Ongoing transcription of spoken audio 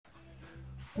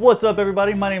What's up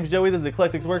everybody, my name is Joey, this is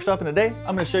Eclectic's Workshop, and today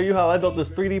I'm going to show you how I built this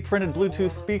 3D printed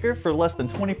Bluetooth speaker for less than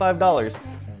 $25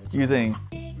 using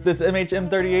this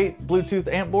MHM38 Bluetooth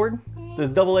amp board, this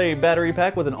AA battery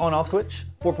pack with an on-off switch,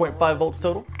 4.5 volts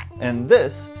total, and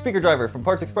this speaker driver from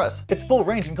Parts Express. It's full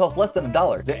range and costs less than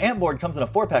 $1. The amp board comes in a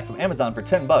 4-pack from Amazon for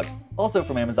 10 bucks. Also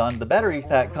from Amazon, the battery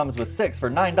pack comes with 6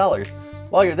 for $9.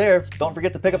 While you're there, don't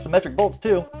forget to pick up some metric bolts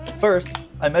too. First,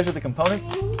 I measure the components.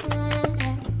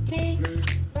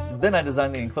 Then I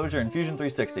designed the enclosure in Fusion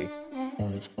 360.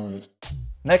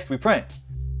 Next, we print.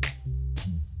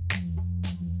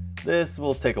 This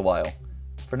will take a while.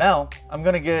 For now, I'm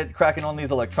gonna get cracking on these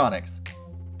electronics.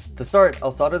 To start,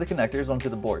 I'll solder the connectors onto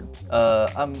the board.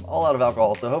 I'm all out of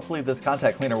alcohol, so hopefully this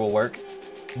contact cleaner will work.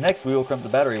 Next, we will crimp the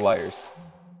battery wires.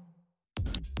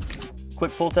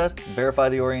 Quick pull test, verify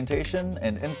the orientation,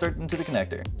 and insert into the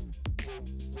connector.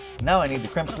 Now I need the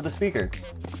crimps for the speaker.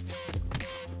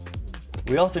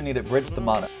 We also need it bridged to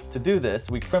mono. To do this,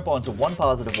 we crimp onto one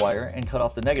positive wire and cut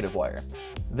off the negative wire.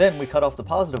 Then we cut off the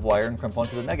positive wire and crimp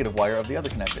onto the negative wire of the other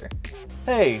connector.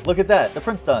 Hey, look at that, the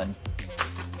print's done.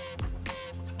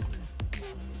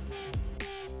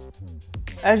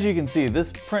 As you can see,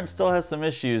 this print still has some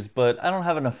issues, but I don't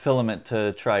have enough filament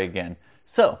to try again.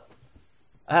 So,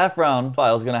 a half-round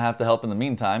file is going to have to help in the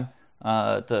meantime,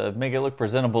 to make it look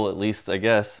presentable at least, I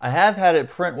guess. I have had it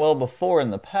print well before in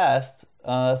the past,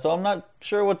 so I'm not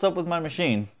sure what's up with my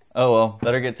machine. Oh well,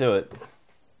 better get to it.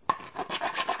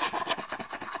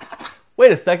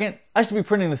 Wait a second, I should be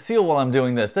printing the seal while I'm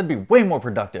doing this. That'd be way more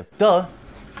productive. Duh.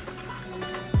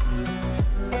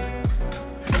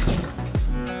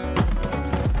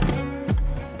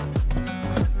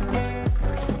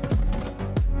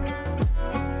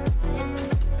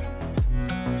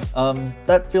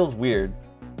 That feels weird.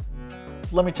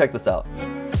 Let me check this out.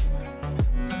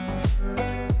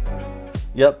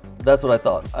 Yep, that's what I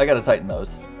thought. I gotta tighten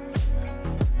those.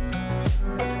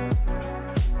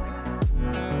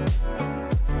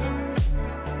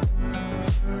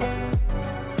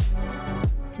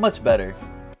 Much better.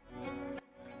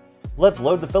 Let's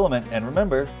load the filament, and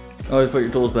remember, always put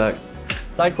your tools back.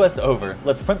 Side quest over.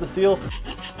 Let's print the seal,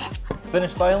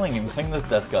 finish filing, and clean this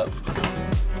desk up.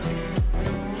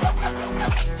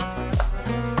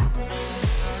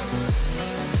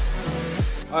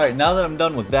 Alright, now that I'm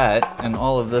done with that, and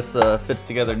all of this fits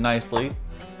together nicely,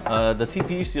 the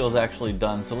TPU seal is actually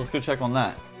done, so let's go check on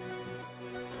that.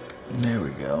 There we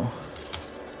go.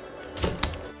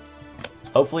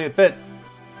 Hopefully it fits.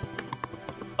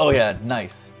 Oh yeah,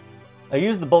 nice. I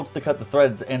used the bolts to cut the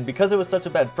threads, and because it was such a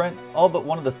bad print, all but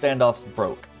one of the standoffs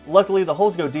broke. Luckily, the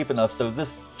holes go deep enough, so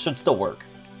this should still work.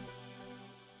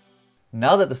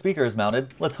 Now that the speaker is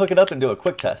mounted, let's hook it up and do a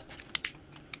quick test.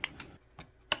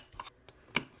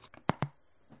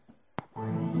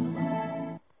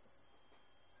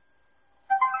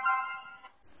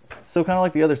 So kind of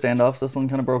like the other standoffs, this one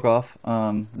kind of broke off.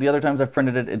 The other times I've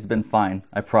printed it, it's been fine,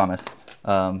 I promise.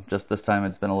 Just this time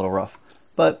it's been a little rough.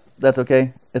 But that's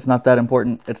okay, it's not that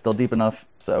important, it's still deep enough,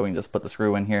 so we can just put the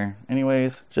screw in here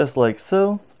anyways, just like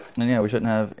so. And yeah, we shouldn't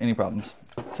have any problems.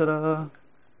 Ta-da!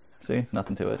 See,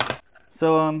 nothing to it.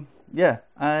 So yeah,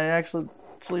 I actually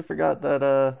forgot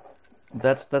that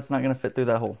that's not gonna fit through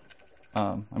that hole.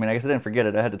 I mean, I guess I didn't forget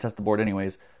it, I had to test the board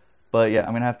anyways. But yeah,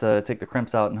 I'm gonna have to take the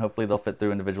crimps out and hopefully they'll fit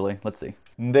through individually. Let's see.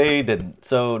 They didn't.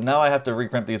 So now I have to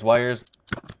recrimp these wires.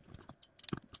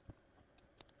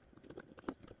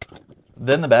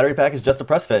 Then the battery pack is just a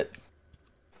press fit.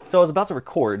 So I was about to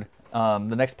record the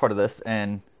next part of this,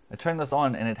 and I turned this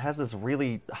on and it has this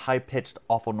really high-pitched,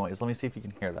 awful noise. Let me see if you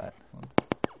can hear that.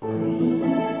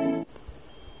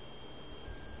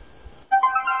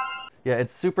 Yeah,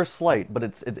 it's super slight, but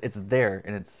it's there,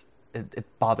 and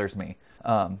it bothers me.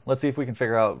 Let's see if we can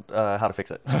figure out how to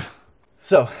fix it.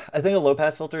 So, I think a low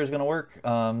pass filter is going to work.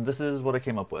 This is what I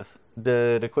came up with.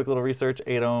 Did a quick little research,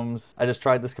 8 ohms. I just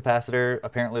tried this capacitor.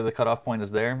 Apparently the cutoff point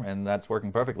is there, and that's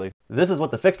working perfectly. This is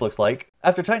what the fix looks like.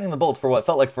 After tightening the bolts for what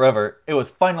felt like forever, it was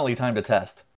finally time to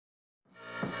test.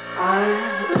 I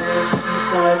live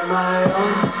inside my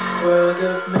own world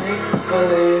of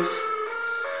make-believe.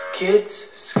 Kids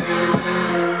screaming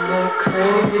in their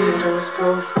cradles,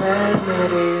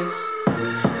 profanities.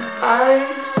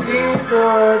 I see the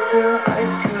world through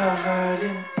ice covered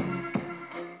in ink.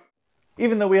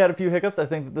 Even though we had a few hiccups, I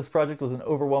think that this project was an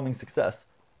overwhelming success.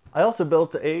 I also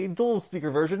built a dual speaker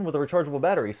version with a rechargeable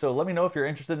battery, so let me know if you're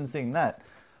interested in seeing that.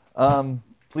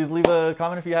 Please leave a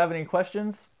comment if you have any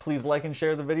questions. Please like and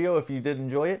share the video if you did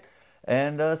enjoy it.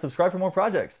 And subscribe for more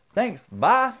projects. Thanks,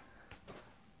 bye!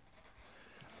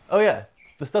 Oh yeah,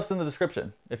 the stuff's in the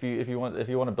description if you want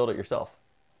to build it yourself.